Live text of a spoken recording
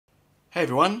Hey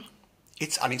everyone,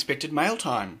 it's unexpected mail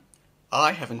time.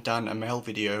 I haven't done a mail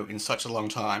video in such a long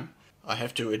time. I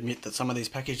have to admit that some of these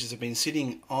packages have been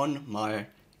sitting on my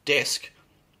desk,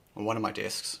 or one of my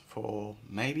desks, for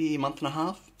maybe a month and a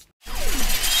half.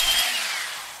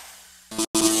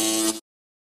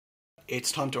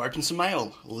 It's time to open some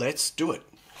mail. Let's do it.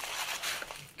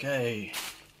 Okay,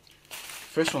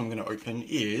 first one I'm going to open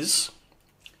is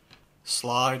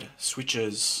slide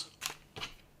switches.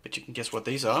 Bet you can guess what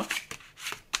these are.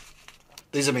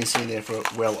 These have been sitting there for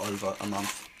well over a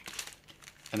month.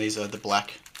 And these are the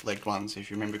black legged ones, if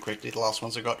you remember correctly. The last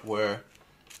ones I got were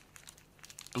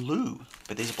blue,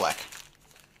 but these are black.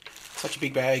 Such a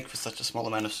big bag for such a small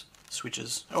amount of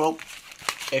switches. Oh well,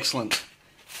 excellent.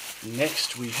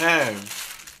 Next we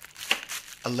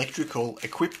have electrical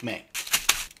equipment.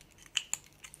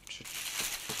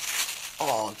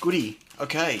 Oh, goody.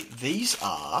 Okay, these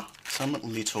are some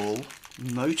little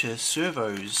motor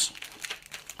servos.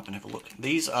 And have a look.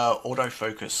 These are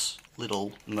autofocus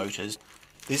little motors.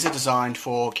 These are designed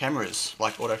for cameras,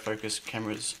 like autofocus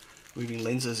cameras, moving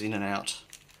lenses in and out.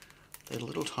 They're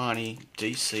little tiny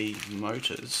DC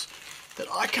motors that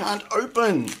I can't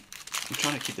open. I'm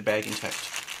trying to keep the bag intact.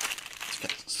 Let's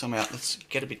get some out. Let's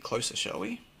get a bit closer, shall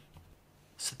we?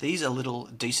 So these are little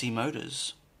DC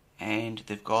motors, and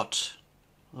they've got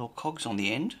little cogs on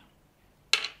the end.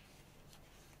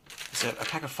 It's a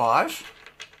pack of 5.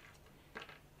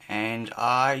 And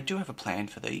I do have a plan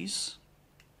for these.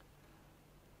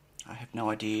 I have no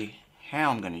idea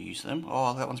how I'm going to use them.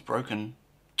 Oh, that one's broken.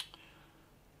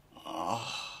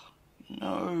 Oh,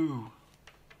 no.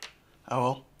 Oh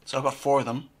well, so I've got 4 of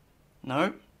them.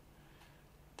 No.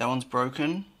 That one's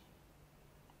broken.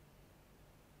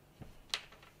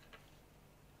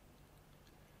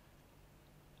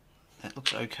 That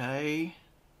looks okay.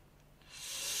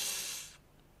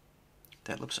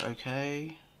 That looks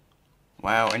okay.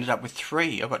 Wow, ended up with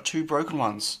 3. I've got 2 broken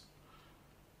ones.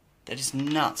 That is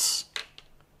nuts.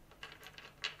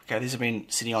 Okay, these have been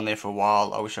sitting on there for a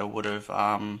while. I wish I would have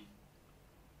opened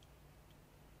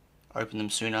them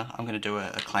sooner. I'm going to do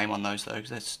a claim on those though, because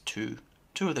that's 2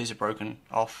 of these are broken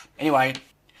off. Anyway,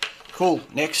 cool.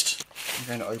 Next, I'm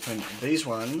going to open these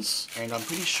ones, and I'm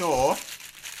pretty sure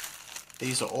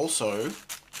these are also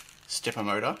stepper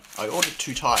motor. I ordered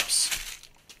 2 types.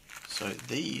 So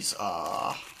these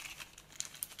are,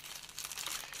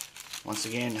 once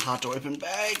again, hard to open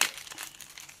bag.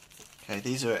 Okay,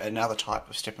 these are another type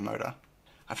of stepper motor.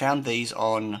 I found these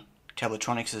on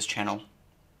Teletronics' channel.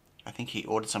 I think he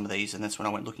ordered some of these, and that's when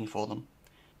I went looking for them.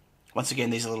 Once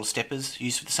again, these are little steppers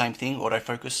used for the same thing,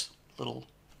 autofocus. Little.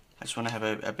 I just want to have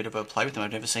a bit of a play with them.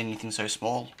 I've never seen anything so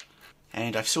small.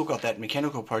 And I've still got that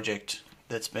mechanical project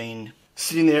that's been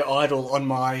sitting there idle on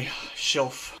my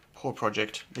shelf. Poor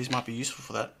project. These might be useful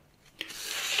for that.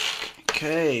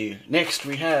 Okay, next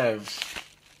we have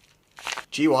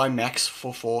GY Max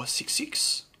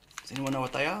 4466. Does anyone know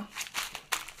what they are?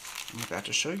 I'm about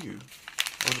to show you.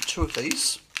 I ordered 2 of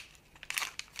these.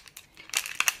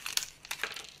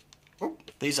 Oh,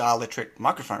 these are Electret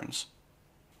microphones.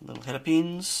 Little header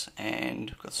pins,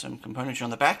 and got some componentry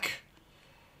on the back.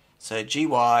 So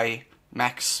GY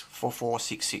Max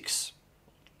 4466.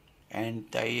 And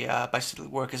they basically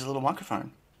work as a little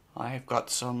microphone. I have got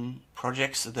some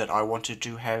projects that I wanted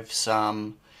to have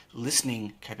some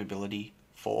listening capability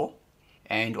for,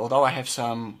 and although I have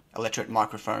some Electret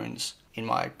microphones in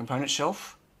my component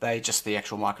shelf, they're just the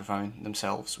actual microphone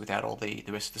themselves without all the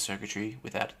rest of the circuitry,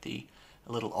 without the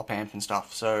little op amp and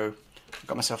stuff. So I've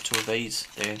got myself 2 of these.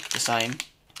 They're the same,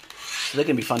 so they're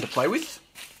going to be fun to play with.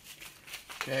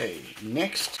 Okay,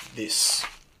 next this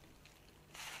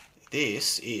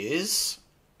is,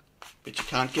 but you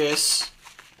can't guess.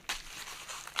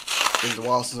 It's been a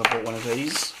while since I bought one of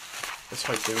these. Let's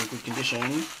hope they're in good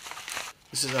condition.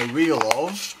 This is a reel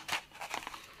of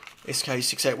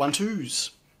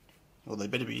SK6812s. Well, they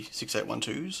better be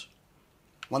 6812s.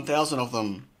 1,000 of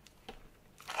them.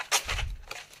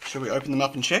 Shall we open them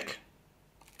up and check?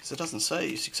 Because it doesn't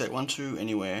say 6812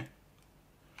 anywhere.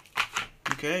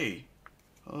 Okay.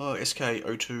 Oh,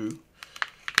 SK02.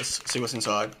 Let's see what's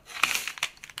inside.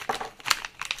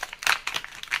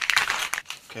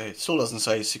 Okay, it still doesn't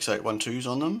say 6812s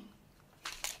on them,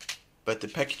 but the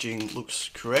packaging looks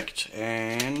correct,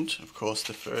 and of course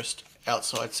the first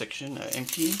outside section are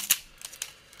empty.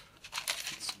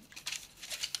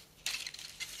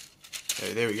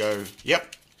 Okay, there we go.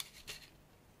 Yep.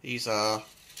 These are,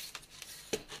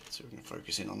 let's see if we can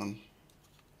focus in on them.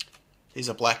 These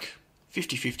are black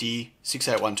 50/50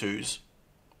 6812s.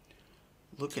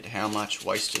 Look at how much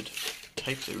wasted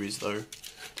tape there is though.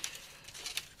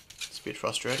 It's a bit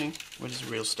frustrating. Where does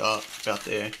the reel start? About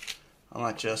there. I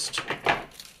might just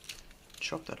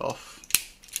chop that off.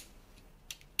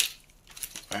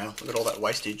 Wow, look at all that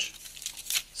wastage.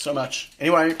 So much.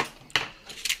 Anyway,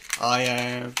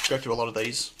 I go through a lot of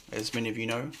these, as many of you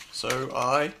know, so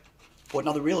I bought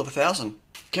another reel of 1,000.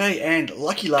 Okay, and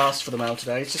lucky last for the mail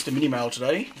today, it's just a mini mail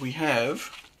today, we have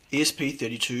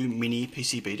ESP32 Mini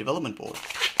PCB Development Board.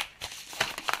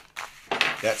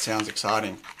 That sounds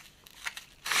exciting.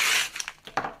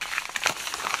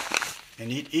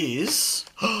 And it is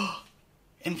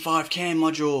M5 cam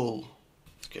module.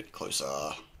 Let's get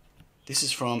closer. This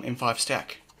is from M5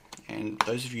 Stack. And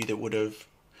those of you that would have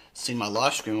seen my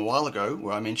live stream a while ago,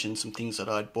 where I mentioned some things that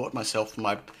I'd bought myself for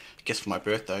my, I guess for my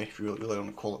birthday, if you really want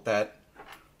to call it that.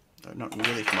 Though not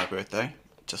really for my birthday,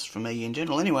 just for me in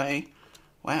general anyway.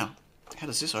 Wow, how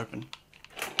does this open?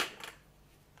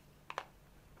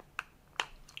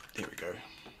 There we go.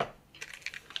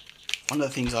 One of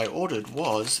the things I ordered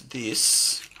was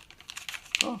this.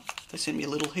 Oh, they sent me a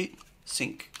little heat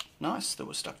sink. Nice, that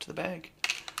was stuck to the bag.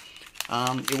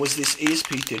 It was this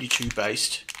ESP32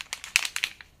 based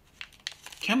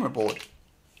camera board.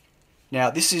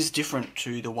 Now this is different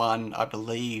to the one I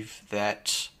believe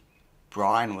that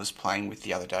Brian was playing with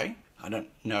the other day. I don't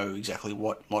know exactly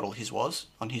what model his was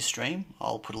on his stream.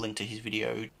 I'll put a link to his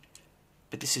video.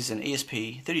 But this is an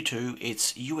ESP32.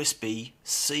 It's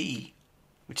USB-C,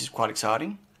 which is quite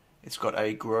exciting. It's got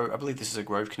a Grove, I believe this is a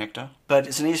Grove connector. But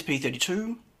it's an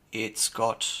ESP32. It's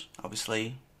got,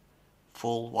 obviously,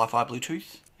 full Wi-Fi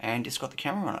Bluetooth, and it's got the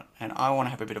camera on it. And I want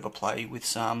to have a bit of a play with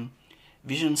some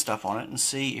vision stuff on it and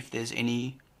see if there's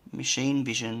any machine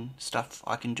vision stuff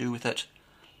I can do with it.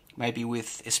 Maybe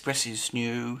with Espresso's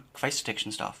new face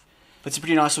detection stuff. But it's a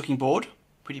pretty nice looking board,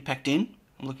 pretty packed in.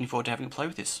 I'm looking forward to having a play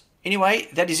with this. Anyway,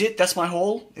 that is it. That's my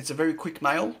haul. It's a very quick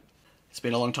mail. It's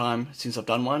been a long time since I've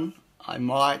done one. I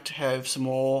might have some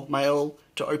more mail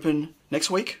to open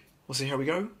next week. We'll see how we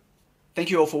go. Thank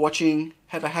you all for watching.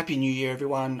 Have a happy new year,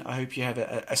 everyone. I hope you have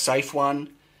a safe one.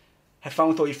 Have fun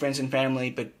with all your friends and family,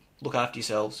 but look after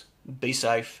yourselves. Be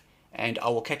safe, and I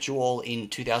will catch you all in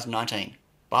 2019.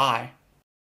 Bye.